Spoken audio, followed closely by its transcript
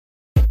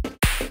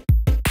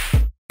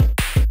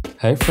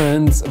Hey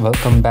friends,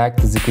 welcome back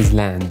to ZIQUIZ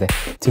land.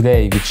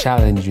 Today we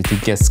challenge you to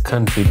guess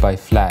country by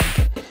flag.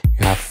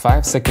 You have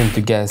 5 seconds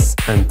to guess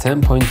and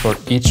 10 points for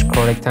each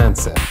correct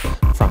answer,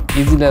 from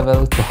easy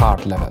level to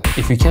hard level.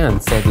 If you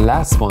can't say the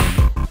last one,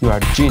 you are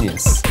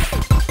genius.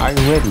 Are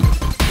you ready?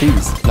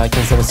 Please like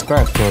and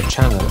subscribe to our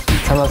channel and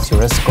tell us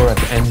your score at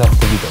the end of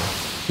the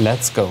video.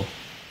 Let's go.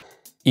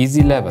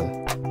 Easy level.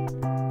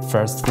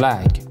 First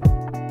flag.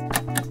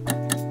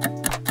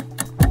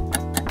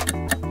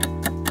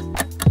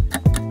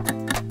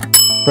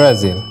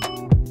 Brazil.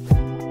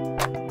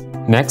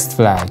 Next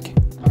flag.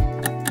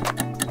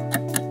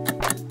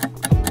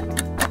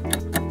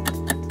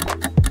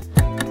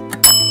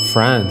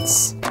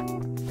 France.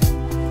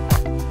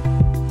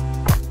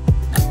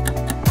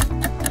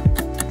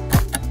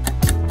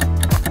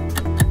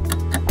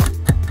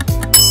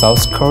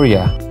 South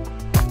Korea.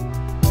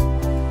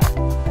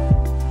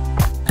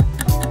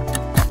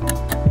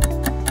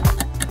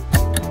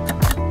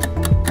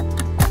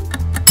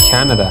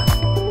 Canada.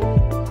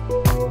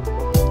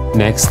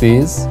 Next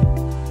is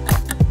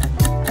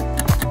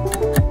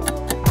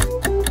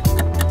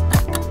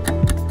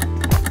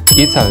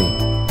Italy.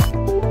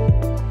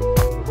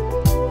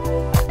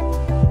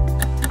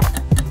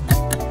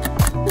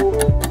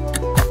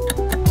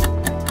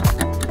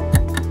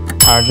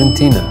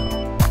 Argentina.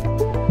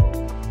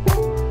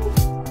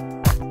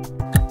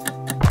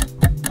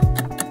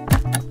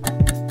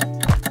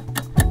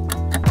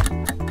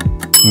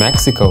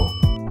 Mexico.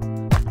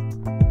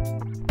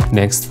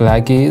 Next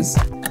flag is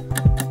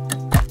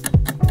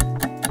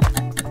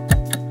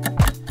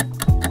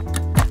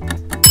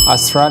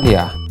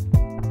Australia.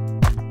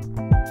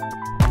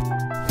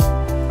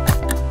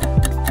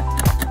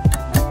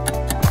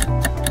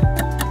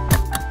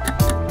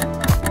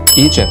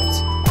 Egypt.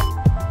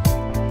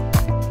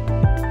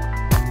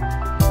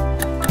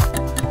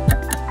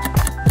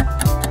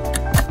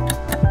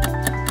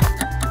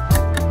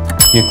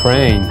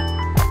 Ukraine.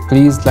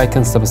 Please like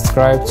and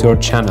subscribe to our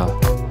channel.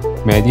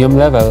 Medium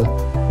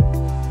level.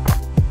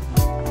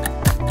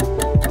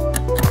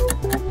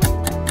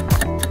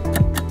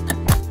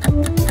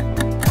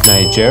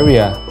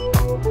 Nigeria.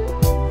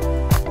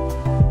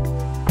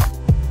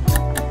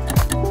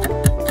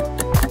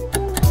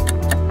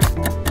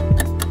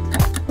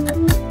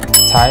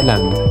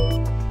 Thailand.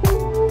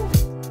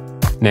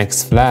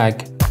 Next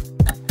flag.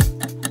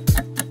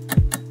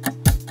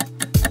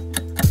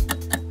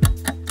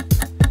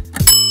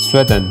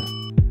 Sweden.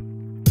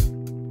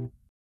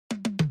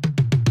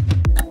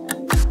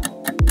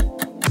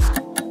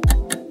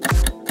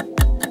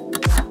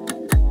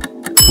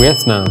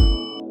 Vietnam.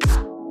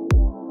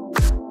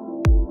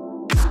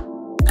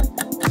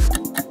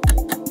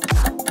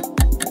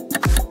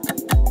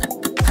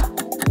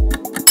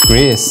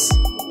 Greece.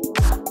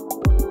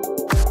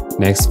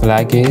 Next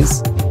flag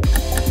is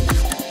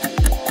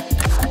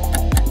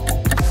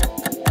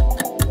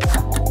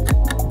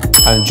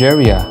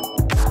Algeria.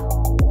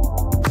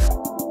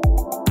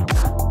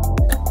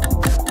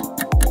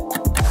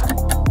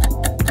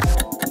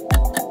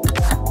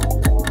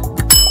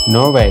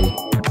 Norway.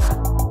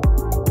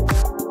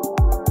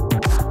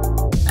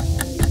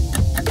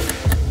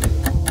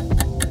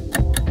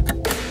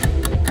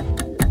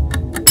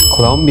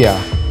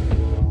 Colombia.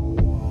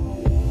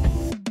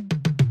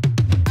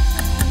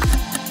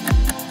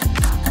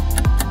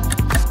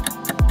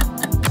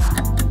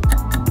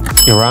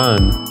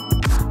 Iran.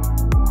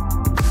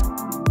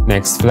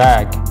 Next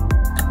flag.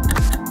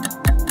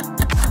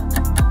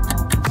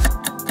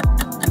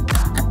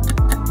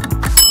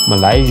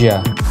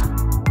 Malaysia.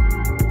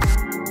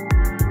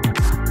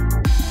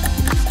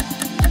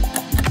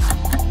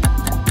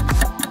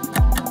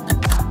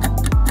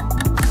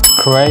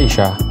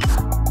 Croatia.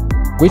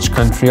 Which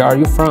country are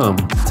you from?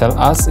 Tell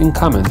us in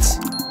comments.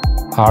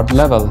 Hard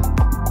level.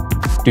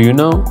 Do you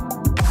know?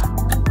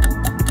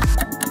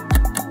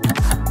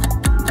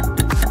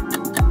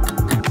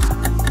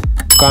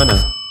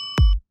 Ghana.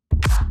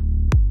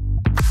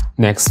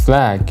 Next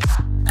flag.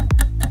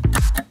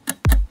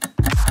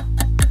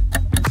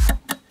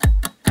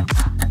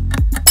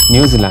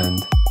 New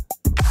Zealand.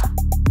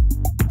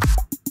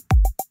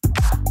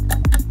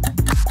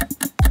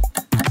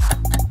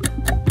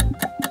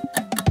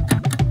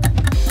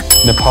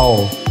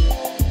 Nepal.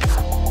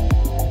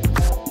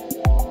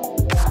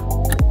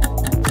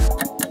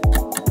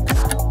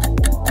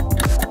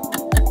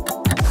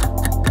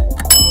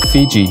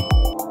 Fiji.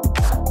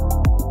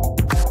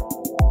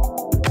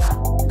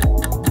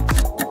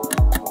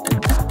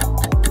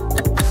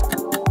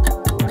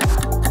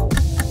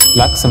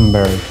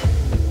 Luxembourg.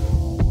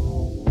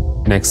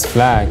 Next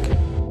flag.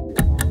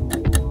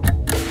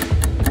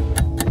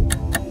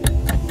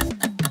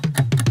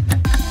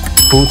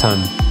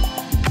 Bhutan.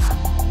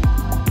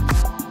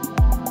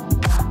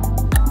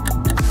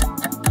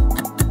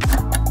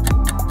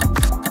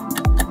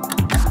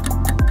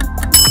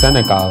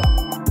 Senegal.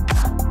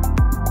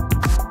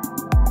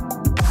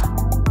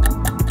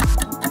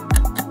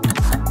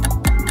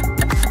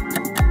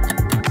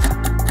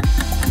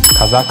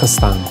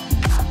 Kazakhstan.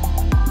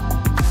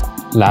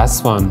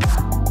 Last one.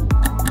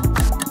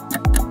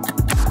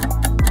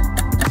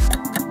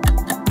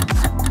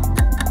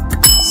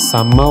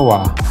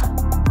 Samoa.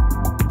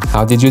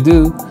 How did you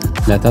do?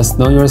 Let us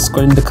know your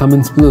score in the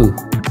comments below.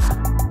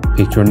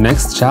 Pick your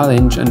next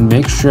challenge and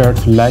make sure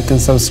to like and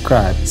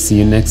subscribe. See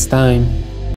you next time.